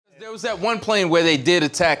There was that one plane where they did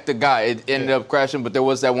attack the guy. It ended up crashing, but there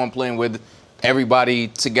was that one plane where everybody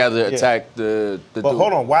together attacked the dude. But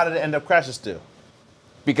hold on, why did it end up crashing still?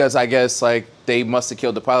 Because I guess like they must have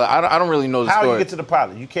killed the pilot. I don't really know the story. How you get to the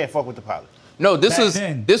pilot? You can't fuck with the pilot. No, this was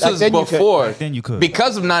before. Back then you could.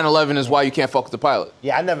 Because of 9/11 is why you can't fuck with the pilot.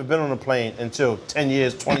 Yeah, I never been on a plane until 10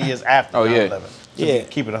 years, 20 years after 9/11. Yeah.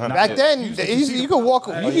 Keep it 100. Back then, you could walk.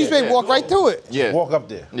 You could walk right through it. Yeah. Walk up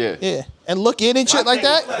there. Yeah. And look in and shit like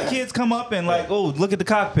that. Kids come up and like, oh, look at the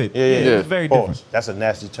cockpit. Yeah. It's very different. That's a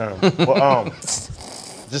nasty term. Well,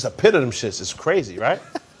 just a pit of them shits is crazy, right?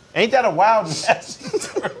 Ain't that a wild nasty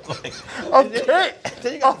term? Like, A pit.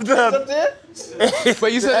 Then you got kids up there?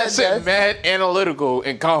 But you said that shit mad analytical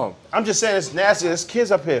and calm. I'm just saying it's nasty. There's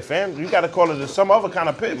kids up here, fam. You gotta call it some other kind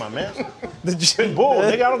of pit, my man. The pit bull,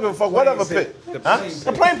 nigga. I don't give a fuck whatever pit. The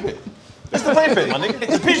plane pit. It's the plane pit, my nigga.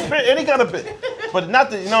 The peach pit, any kind of pit. But not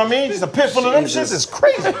the, you know what I mean? Just a pit full of them shits is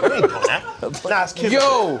crazy. We ain't doing that. Nah, it's kids.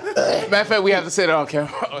 Yo, matter of fact, we have to say that on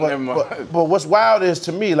camera. Never mind. But what's wild is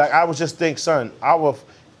to me, like I would just think, son,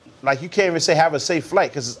 like you can't even say have a safe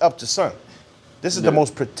flight because it's up to son. This is the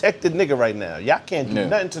most protected nigga right now. Y'all can't do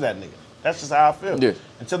nothing to that nigga. That's just how I feel. Yeah.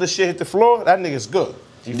 Until this shit hit the floor, that nigga's good.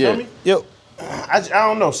 You feel me? Yo, I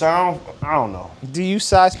don't know, son. I don't know. do you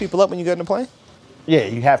size people up when you get in the plane? Yeah,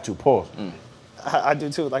 you have to. Pause. I do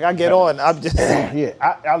too. Like I get on, I'm just. Yeah,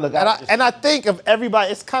 I look. And I think of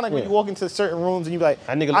everybody. It's kind of like when you walk into certain rooms and you be like,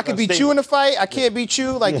 That nigga I look could beat unstable. you in a fight. I can't beat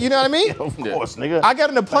you. Like you know what I mean? Of course, nigga. I get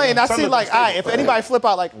in the plane. I son see look like, all right, if anybody flip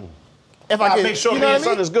out, like, if I I can make sure you me know and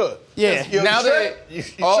what I son mean? is good. Yeah. You Now sure? they,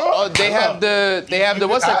 sure? they have the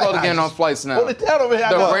what's that called again on flights now? Hold it down over here.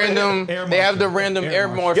 I The got- random, they have the random air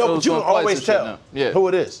marshals Yo, but you on can flights always and shit tell now. Yeah. who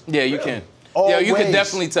it is. Yeah, you can. Yeah, you can Always.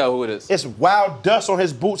 definitely tell who it is. It's wild dust on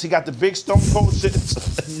his boots. He got the big Stone Cold shit.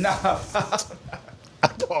 Nah.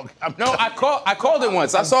 No, I called it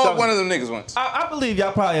once. I saw telling one of them niggas once. I believe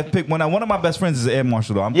y'all probably have picked one. One of my best friends is an air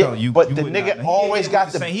marshal though. I'm Yeah, telling you. but you the would nigga not. always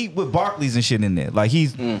got the- He with Barclays and shit in there. Like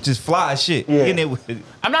he's just fly as shit. Yeah. In there with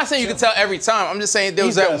I'm not saying you can tell every time. I'm just saying there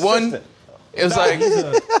was He's that the one. assistant. It was like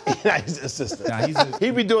He's the assistant. Nah, he's a-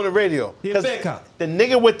 He be doing the radio. He a 'Cause bad cop. The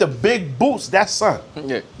nigga with the big boots, that's son.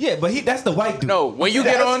 yeah. Yeah, but that's the white dude. No, when you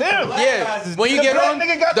get That's on, him. yeah, when you The get black on,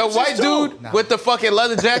 nigga got the them white shits too. dude with the fucking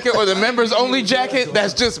leather jacket or the members only jacket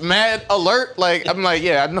that's just mad alert. Like I'm like,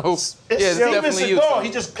 yeah, I know. Yeah, it's Steven definitely you. Seagal.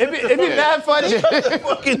 He just clipped It'd be mad funny cut the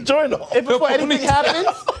fucking joint off. if before anything happens.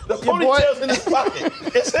 The your boy- ponytail's in his pocket.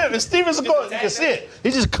 It's him. It's Steven Seagal. You can see it.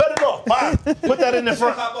 He just cut it off. Bye. Put that in the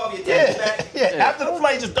front. Yeah. After the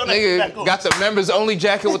flight, just done that shit back Nigga on. got the members only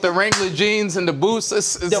jacket with the Wrangler jeans and the boots.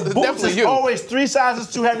 It's The boots definitely is you. always 3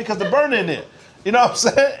 sizes too heavy because the burn in there. You know what I'm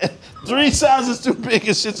saying? 3 sizes too big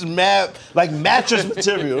and shit's mad, like mattress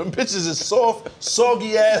material. Them bitches is soft,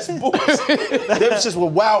 soggy ass boots. Them shits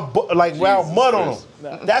with wild mud on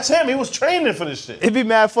them. That's him. He was training for this shit. It'd be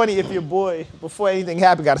mad funny if your boy, before anything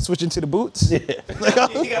happened, got to switch into the boots. Yeah.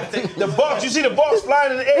 The box, you see the box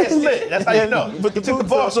flying in the air, it's lit. That's how you know. But He the took the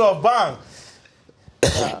boots box off, bang.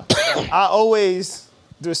 I always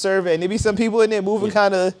do a survey, and there be some people in there moving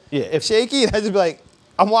kind of shaky, and I just be like,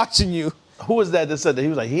 I'm watching you. Who was that said that? He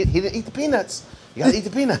was like, he didn't eat the peanuts. You gotta eat the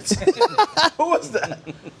peanuts. Who was that?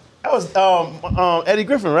 That was Eddie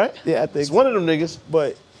Griffin, right? Yeah, I think It's one of them niggas.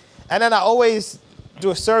 But, and then I always do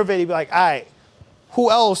a survey to be like, all right, who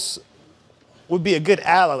else would be a good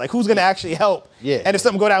ally? Like, who's gonna actually help? Yeah. And if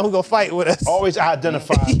something go down, who's gonna fight with us? Always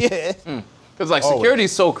identify. Yeah. Because like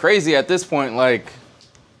security's so crazy at this point. Like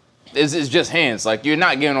it's just hands. Like you're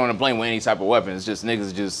not getting on a plane with any type of weapon. It's just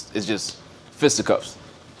niggas. It's just fisticuffs.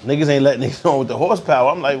 Niggas ain't letting niggas on with the horsepower.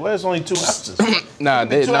 I'm like, well, it's only 2 ounces. Nah,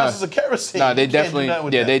 they 2 ounces of kerosene. Nah, they You can't do definitely. nothing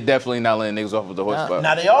with Yeah, that. they definitely not letting niggas off with the horsepower.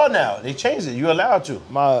 Now they are now. They changed it. You're allowed to.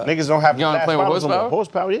 Niggas don't have You on a fast plane with bottles no more.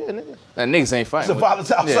 horsepower? Horsepower, yeah, nigga. That niggas ain't It's fighting. a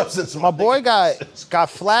volatile substance. My boy got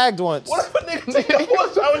flagged once. What if a nigga take the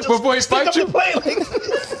horsepower and just Before he stick fight up you? the plane like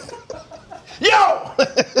Yo!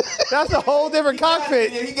 That's a whole different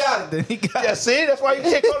cockpit. Yeah, he got it. Then he got Yeah, see? That's why you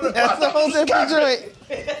can't go to the That's a whole different joint.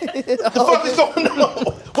 The fuck is going on?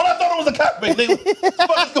 Well, I thought it was a cockpit, nigga. What the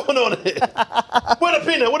fuck is going on here? Where the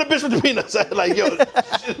peanut? Where the bitch with the peanuts? Like, yo,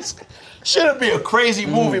 shit'd be a crazy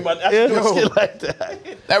movie, man. I should do shit like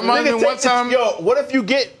that. That reminds me one time. Yo, what if you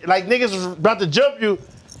get, like, niggas was about to jump you,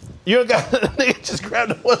 you ain't got, nigga just grab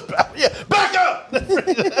the horsepower. Yeah, back up!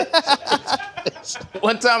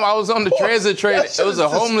 One time I was on the transit train. That shit It was a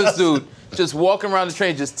is homeless disgusting. dude just walking around the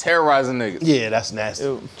train, just terrorizing niggas. Yeah, that's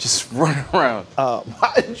nasty. Just running around.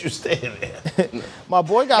 Why didn't you stay in there? My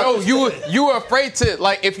boy got. No, you were afraid to,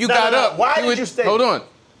 like, if you got no. up. Why you did would, you stay? Hold on.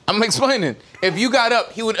 I'm explaining. If you got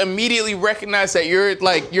up, he would immediately recognize that you're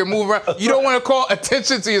moving around. You don't want to call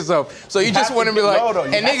attention to yourself. So you just want to be like,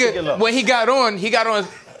 and nigga, when he got on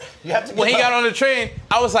the train,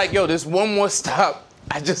 I was like, yo, there's one more stop.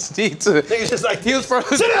 I just need to. Nigga's just like, he was first.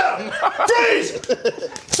 Sit down! Freeze!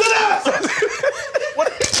 Sit down!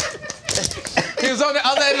 He was on the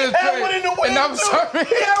other end of the train. One in the way. And I'm sorry.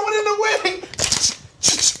 He had one in the way.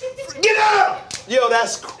 Get out! Yo,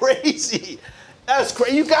 that's crazy. That's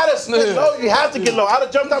crazy. You gotta get low. You have to get low. I'd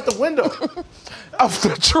have jumped out the window of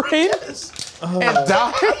the train and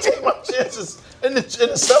died. I take my chances in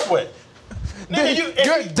the subway. Nigga,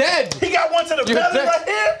 you're dead. He got one to the belly right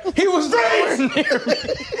here. He was nowhere near me.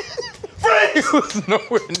 He was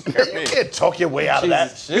nowhere near me. You can't talk your way out of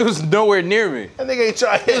that shit. He was nowhere near me. That nigga ain't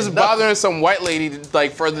trying. He was bothering some white lady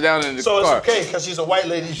like further down in the car. So it's okay because she's a white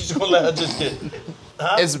lady. You just gonna let her just get.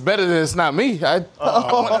 Huh? It's better than it's not me. I'm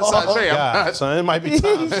not. Son, it might be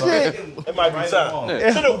time. It might be time.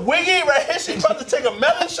 To the wiggy right here, she about to take a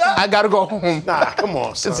melon shot. I gotta go home. Nah, come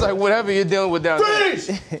on, son. It's like whatever you're dealing with down there.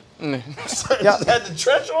 Freeze! Just had the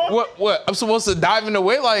trench on. What? I'm supposed to dive in the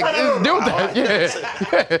way? Like do that? Yeah.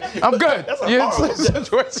 I'm good. That's a horrible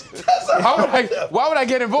situation. Why would I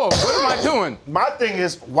get involved? What am I doing? My thing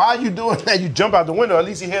is, why you doing that? You jump out the window. At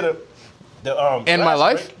least you hear the End my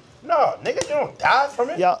life? break. No, nigga, you don't die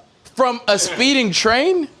from it. Yeah. From a speeding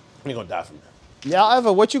train? You gonna die from that. Y'all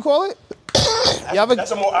ever, what you call it?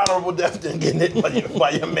 That's a more honorable death than getting hit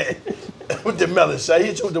by your man with the melon shot. He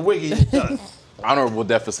hit you with the wig, he's done. Honorable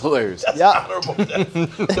death is hilarious. That's honorable death.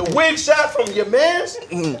 The wig shot from your man's.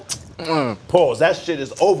 Pause. That shit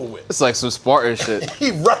is over with. It's like some Spartan shit. He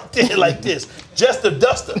right there like this. Just the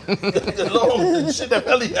duster. the long shit that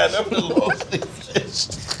Melly had. That was the long sleeve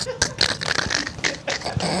shit.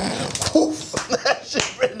 Poof. That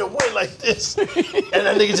shit ran away like this. And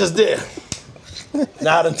that nigga just there.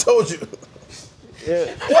 Now I done told you.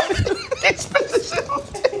 Yeah. What? He spit the shit on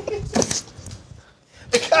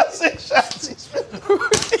the got 6 shots. He spit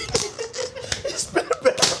the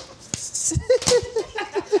barrel.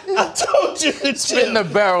 I told you to Spitting the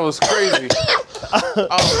barrel is crazy.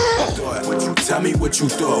 What you tell me what you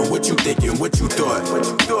thought, what you thinking, what you thought, what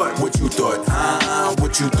you thought, what you thought,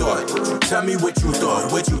 what you thought. Tell me what you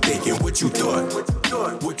thought, what you thinking, what you thought,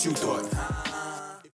 what you thought.